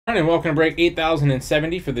And welcome to break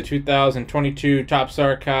 8070 for the 2022 Topps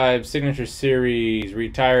Archives Signature Series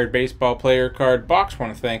Retired Baseball Player Card Box. I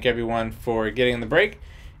want to thank everyone for getting the break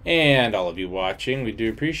and all of you watching. We do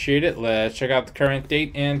appreciate it. Let's check out the current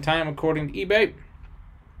date and time according to eBay.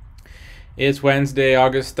 It's Wednesday,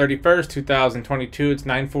 August 31st, 2022. It's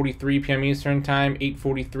 9:43 p.m. Eastern Time,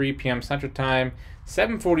 8:43 p.m. Central Time,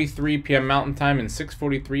 7:43 p.m. Mountain Time, and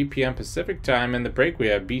 6:43 p.m. Pacific Time. In the break, we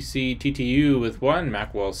have BC TTU with 1,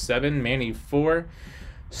 Macwell 7, Manny 4,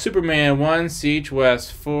 Superman 1, CH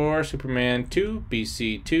West 4, Superman 2,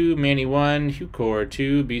 BC 2, Manny 1, Hucor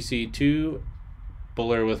 2, BC 2,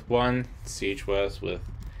 Buller with 1, CH West with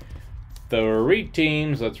 3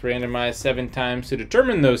 teams. Let's randomize 7 times to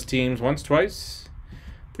determine those teams. Once, twice,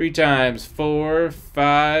 3 times, 4,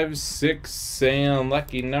 5, 6, and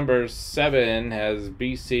lucky number 7 has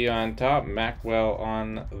BC on top, Macwell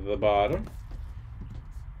on the bottom.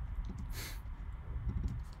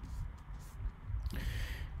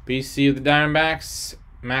 BC with the Diamondbacks,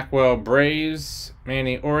 Macwell Braves,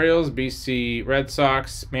 Manny Orioles, BC Red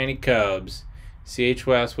Sox, Manny Cubs, CH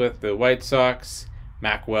West with the White Sox,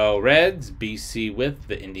 Macwell Reds, BC with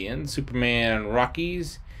the Indians, Superman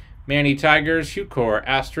Rockies, Manny Tigers, Hucor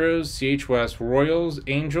Astros, CH West Royals,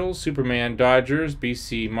 Angels, Superman Dodgers,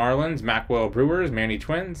 BC Marlins, Macwell Brewers, Manny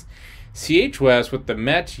Twins, CH West with the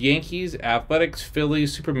Mets, Yankees, Athletics,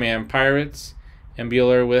 Phillies, Superman Pirates, and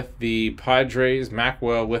Bueller with the Padres,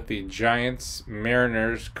 Macwell with the Giants,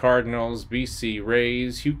 Mariners, Cardinals, BC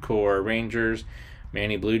Rays, Hucor Rangers,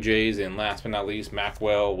 Manny Blue Jays, and last but not least,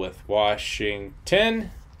 Macwell with Washington.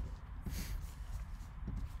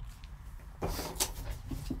 All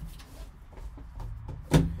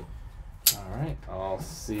right, all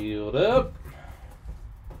sealed up.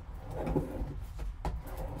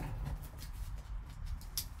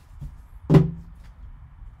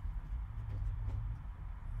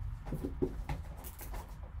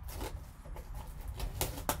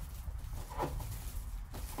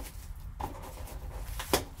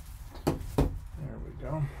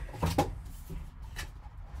 Go.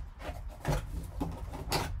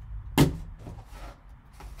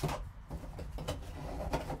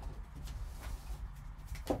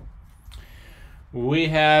 We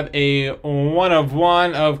have a 1 of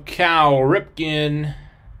 1 of Cal Ripken.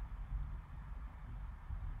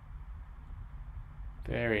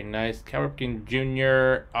 Very nice. Cal Ripken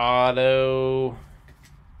Jr. auto.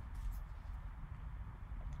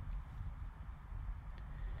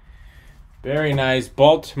 Very nice.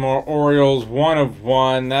 Baltimore Orioles 1 of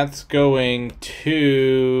 1. That's going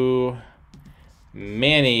to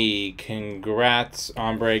Manny. Congrats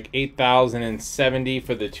on break 8070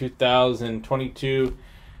 for the 2022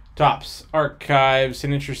 Topps Archives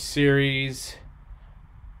Signature Series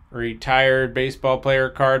Retired Baseball Player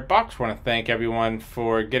Card Box. I want to thank everyone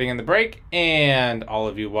for getting in the break and all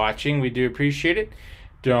of you watching. We do appreciate it.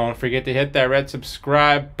 Don't forget to hit that red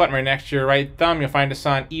subscribe button right next to your right thumb. You'll find us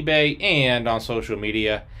on eBay and on social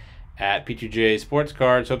media at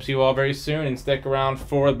p-sportscards. Hope to see you all very soon, and stick around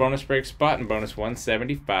for the bonus break spot and bonus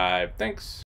 175. Thanks.